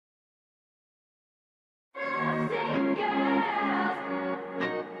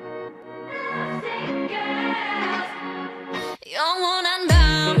영원한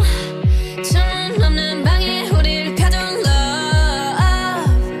밤 천문 없는 방에 우릴 가둔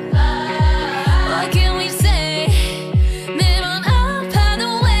love. What can we say? 매번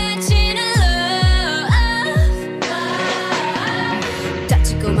아파도 외치는 love.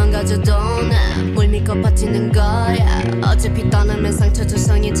 다치고 망가져도 난 뭘 믿고 버티는 거야. 어차피 떠나면 상처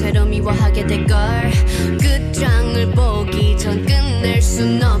조성이 채로 미워하게 될걸. 끝장을 보기 전 끝낼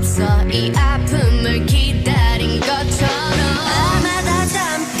순 없어 이 아픔을 기다